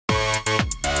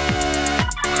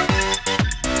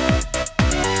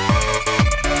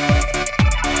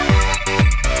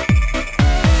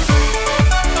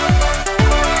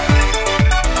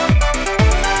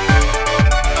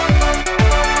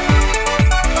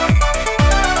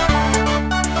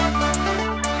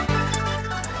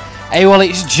Hey, well,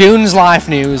 it's June's Life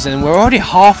News and we're already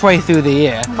halfway through the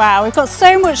year. Wow, we've got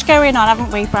so much going on,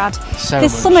 haven't we, Brad?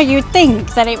 This summer you'd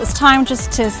think that it was time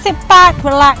just to sit back,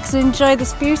 relax and enjoy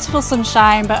this beautiful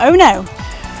sunshine, but oh no.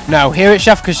 No, here at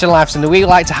Chef Christian Lifeson, we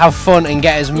like to have fun and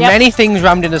get as many things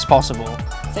rammed in as possible.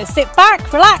 So sit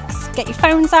back, relax, get your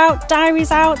phones out,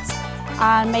 diaries out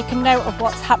and make a note of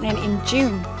what's happening in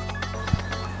June.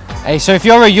 Hey, so if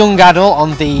you're a young adult,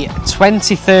 on the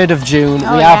 23rd of June,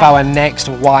 we have our next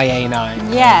YA night.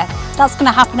 Yeah, that's going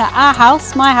to happen at our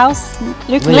house, my house,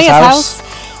 Luke and Leah's house.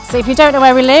 So if you don't know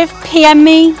where we live, PM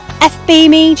me, FB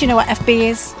me. Do you know what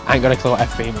FB is? I ain't got a clue what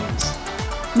FB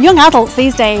means. Young adults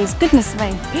these days, goodness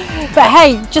me. But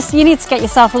hey, just you need to get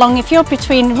yourself along. If you're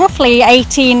between roughly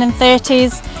 18 and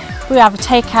 30s, we have a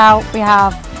takeout, we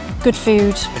have good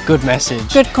food. A good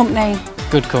message. Good company.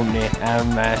 Good company.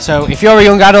 So if you're a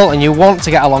young adult and you want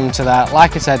to get along to that,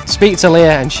 like I said, speak to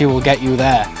Leah and she will get you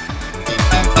there.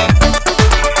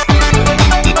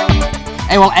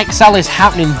 Hey, well, Excel is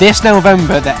happening this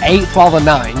November, the 8th, 12th and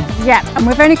 9th. Yeah, and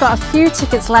we've only got a few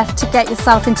tickets left to get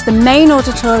yourself into the main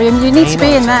auditorium. You need to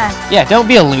be in there. Yeah, don't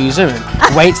be a loser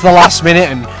and wait to the last minute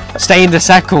and stay in the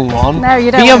second one. No,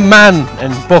 you don't. Be a man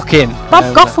and book in.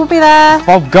 Bob Goff will be there.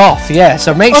 Bob Goff, yeah.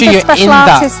 So make sure you're in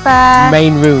that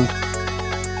main room.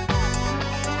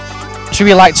 Should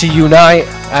we like to unite,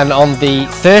 and on the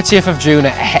 30th of June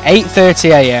at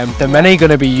 8:30 AM, the men are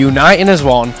going to be uniting as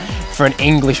one for an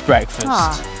English breakfast.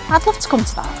 Oh, I'd love to come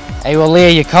to that. Hey, well, Leah,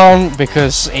 you can't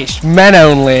because it's men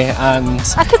only, and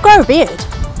I could grow a beard.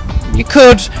 You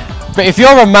could, but if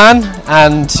you're a man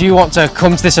and you want to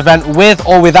come to this event with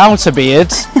or without a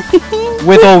beard,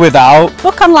 with or without,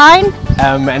 book online,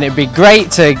 and it'd be great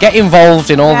to get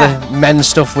involved in all the men's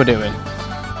stuff we're doing.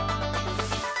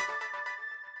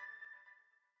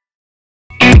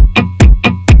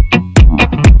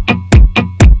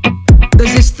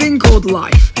 There's this thing called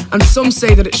life, and some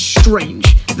say that it's strange,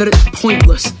 that it's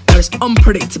pointless, that it's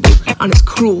unpredictable, and it's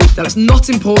cruel, that it's not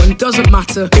important, doesn't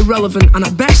matter, irrelevant, and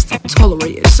at best,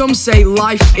 tolerated. Some say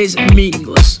life is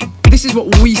meaningless. This is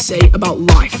what we say about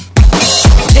life.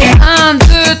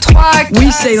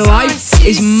 We say life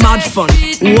is mad fun,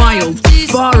 wild,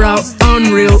 far out,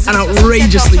 unreal, and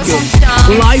outrageously good.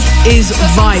 Life is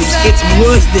vibes, it's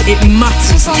worth it, it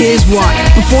matters. Here's why.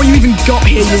 Before you even got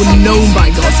here, you were known by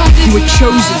God. You were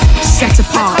chosen, set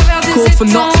apart, called for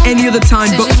not any other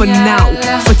time but for now,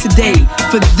 for today,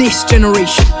 for this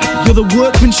generation. You're the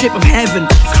workmanship of heaven,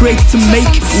 created to make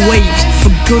waves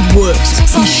for good works.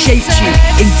 He shaped you,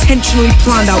 intentionally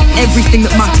planned out everything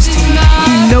that matters to you.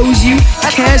 He knows you,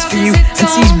 cares for you, and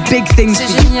sees big things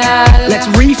for you. Let's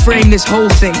reframe this whole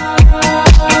thing.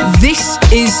 This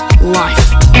is life.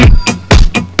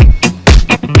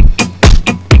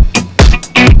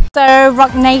 So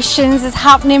Rock Nations is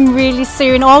happening really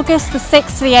soon, August the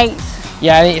 6th to the 8th.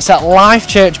 Yeah, it's at Life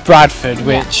Church Bradford,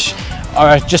 which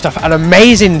are just an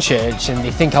amazing church, and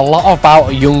they think a lot about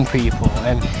young people.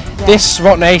 And this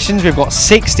Rock Nations, we've got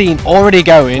 16 already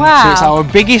going, so it's our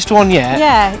biggest one yet.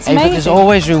 Yeah, it's amazing. But there's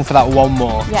always room for that one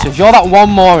more. Yeah. So if you're that one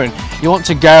more and you want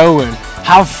to go and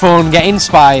have fun, get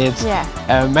inspired,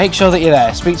 make sure that you're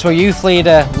there. Speak to a youth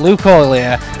leader, Luke or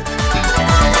Leah.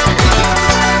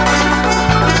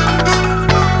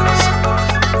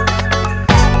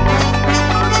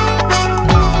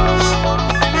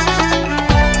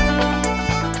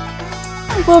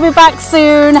 We'll be back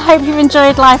soon. Hope you've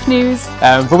enjoyed Life News.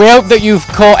 But we hope that you've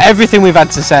caught everything we've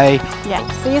had to say. Yeah,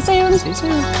 see you soon. See you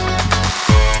soon.